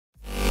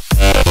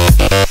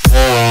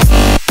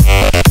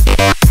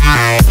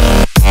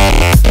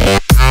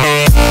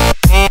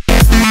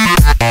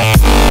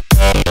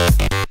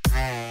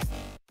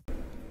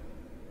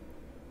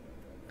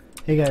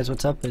Hey guys,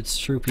 what's up? It's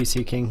True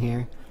PC King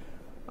here.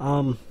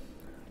 I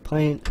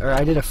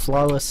did a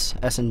flawless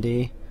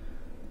SND,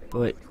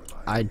 but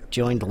I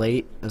joined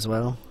late as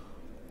well.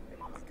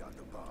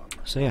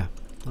 So yeah,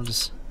 I'll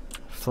just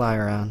fly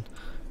around,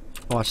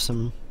 watch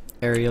some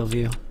aerial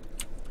view.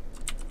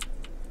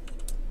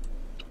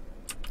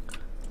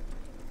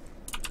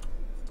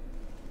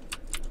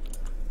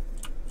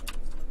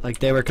 Like,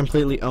 they were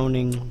completely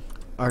owning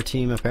our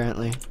team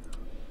apparently.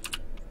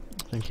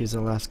 I think he's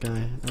the last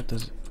guy. That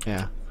does,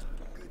 yeah.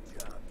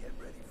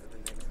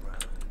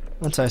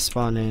 Once I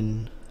spawn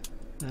in,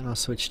 then I'll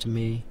switch to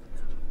me.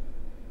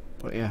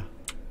 But yeah.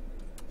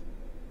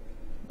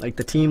 Like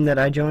the team that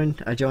I joined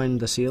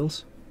the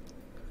SEALs.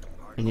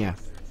 And yeah.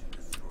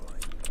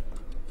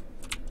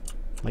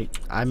 Wait,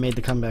 I made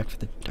the comeback for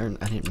the, or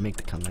I didn't make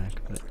the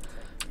comeback, but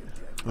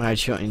when I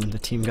joined, the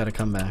team got a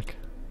comeback.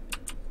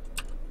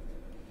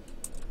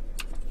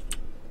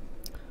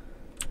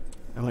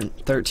 I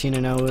went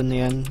 13-0 in the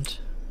end.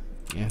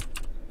 Yeah.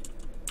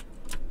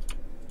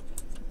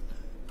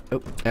 Oh,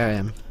 there I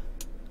am.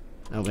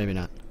 Oh, maybe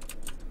not.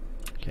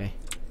 Okay.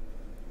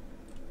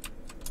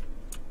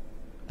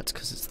 That's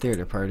because it's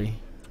theater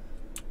party.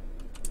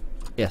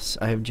 Yes,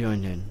 I have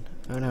joined in.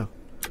 Oh no.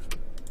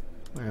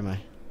 Where am I?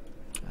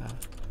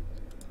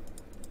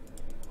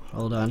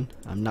 Hold on.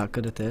 I'm not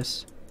good at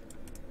this.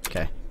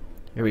 Okay.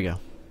 Here we go.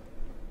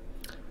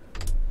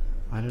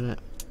 How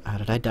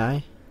did I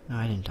die? No,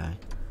 I didn't die.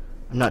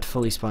 I'm not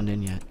fully spawned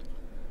in yet.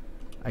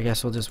 I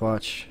guess we'll just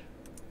watch.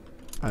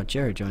 Oh,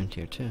 Jared joined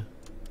here too.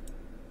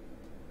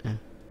 Yeah.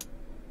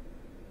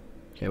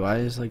 Okay, why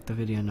is like the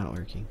video not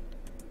working?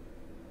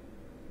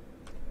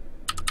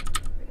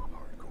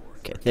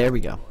 Okay, there we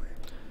go.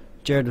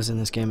 Jared was in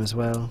this game as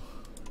well.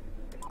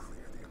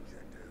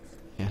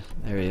 Yeah,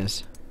 there he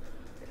is.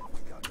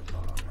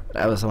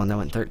 That was the one that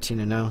went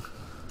 13-0.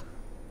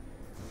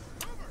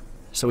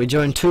 So we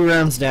joined 2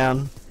 rounds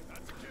down.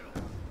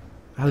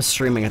 I was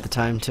streaming at the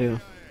time too.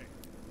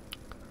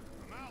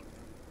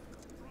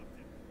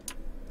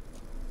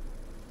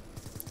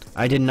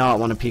 I did not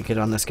want to peek it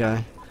on this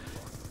guy.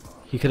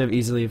 He could have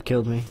easily have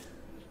killed me,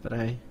 but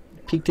I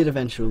peeked it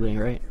eventually,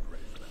 right?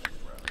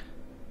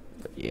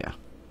 But yeah.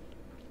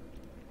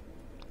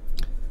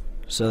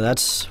 So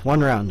that's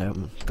 1 round out.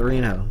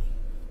 3-0.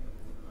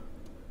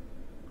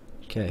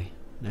 Okay,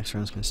 next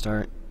round's gonna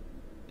start.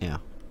 Yeah.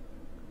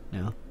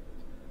 Now.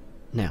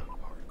 Now.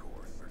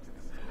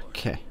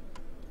 Okay.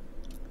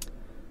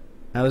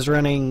 I was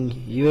running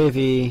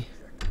UAV,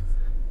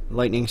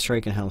 Lightning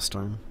Strike, and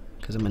Hellstorm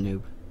because I'm a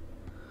noob.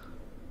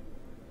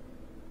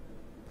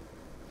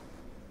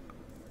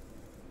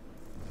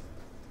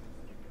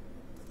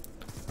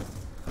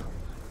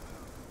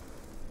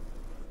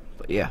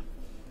 But yeah,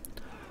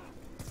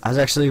 I was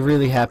actually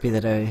really happy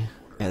that yeah,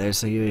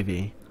 there's the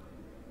UAV.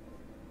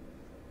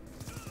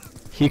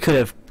 He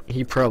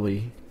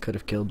probably could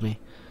have killed me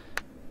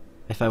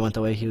if I went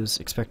the way he was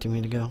expecting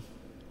me to go.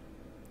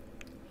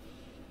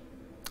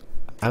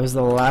 I was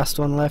the last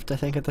one left, I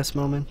think, at this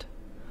moment.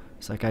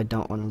 It's like, I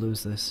don't want to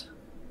lose this.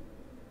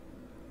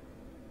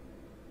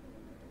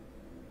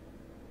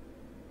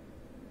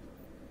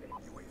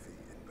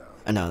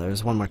 I know, there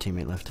was 1 more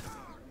teammate left.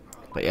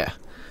 But yeah,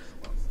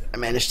 I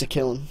managed to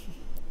kill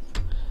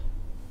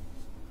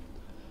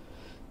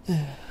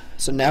him.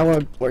 So now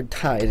we're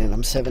tied and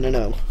I'm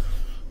 7-0.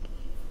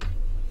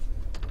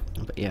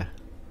 But yeah,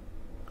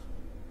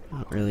 I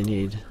don't really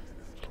need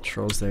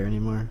controls there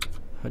anymore.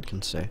 HUD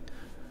can stay.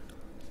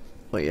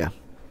 But yeah,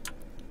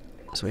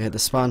 so we had the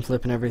spawn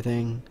flip and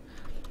everything.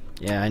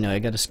 Yeah, I know, I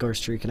got a score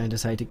streak and I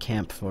decided to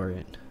camp for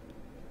it.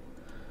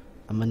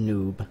 I'm a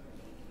noob.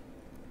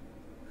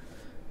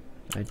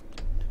 It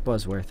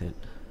was worth it.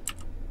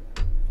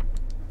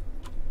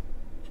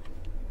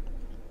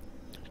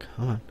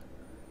 Come on.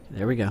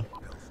 There we go.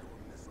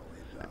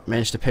 I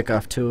managed to pick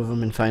off 2 of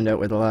them and find out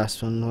where the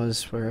last one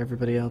was for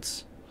everybody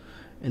else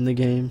in the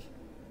game.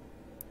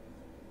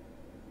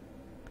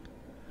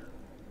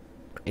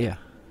 Yeah.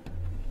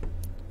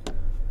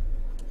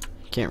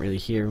 Can't really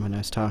hear when I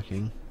was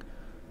talking.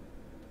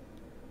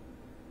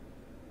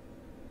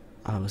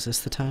 Oh, was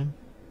this the time?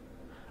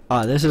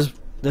 Oh, this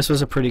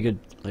was a pretty good,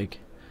 like,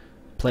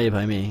 play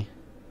by me,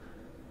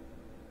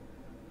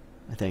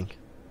 I think.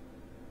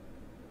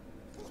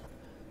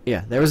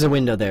 Yeah, there was a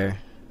window there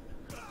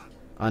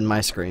on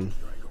my screen.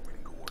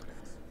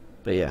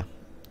 But yeah,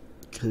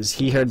 because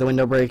he heard the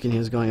window break and he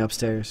was going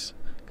upstairs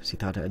because he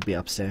thought I'd be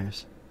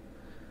upstairs.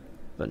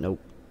 But nope.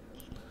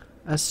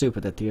 That's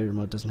stupid that theater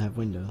mode doesn't have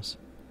windows.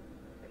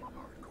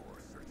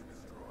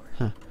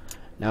 Huh.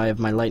 Now I have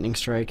my Lightning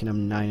Strike and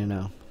I'm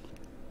 9-0.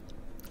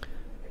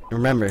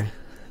 Remember,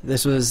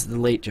 this was the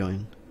late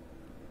join.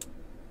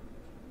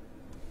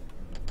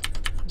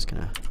 Just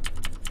gonna...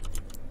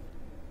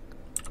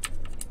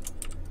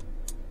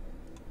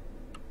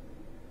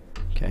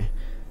 Okay.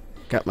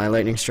 Got my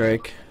Lightning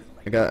Strike.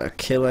 I got a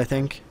kill, I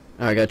think.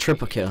 Oh, I got a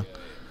triple kill.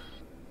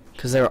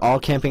 Because they were all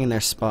camping in their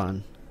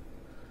spawn.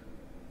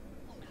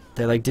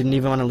 They like didn't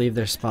even want to leave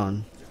their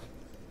spawn.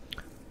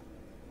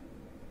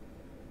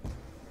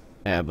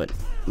 Yeah, but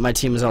my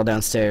team was all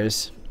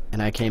downstairs,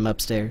 and I came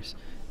upstairs,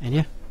 and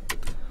yeah,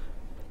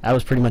 that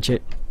was pretty much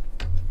it.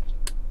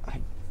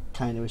 I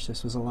kind of wish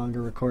this was a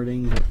longer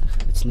recording, but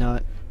it's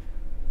not.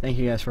 Thank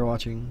you guys for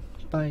watching.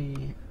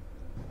 Bye.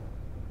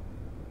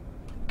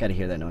 Gotta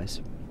hear that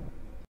noise.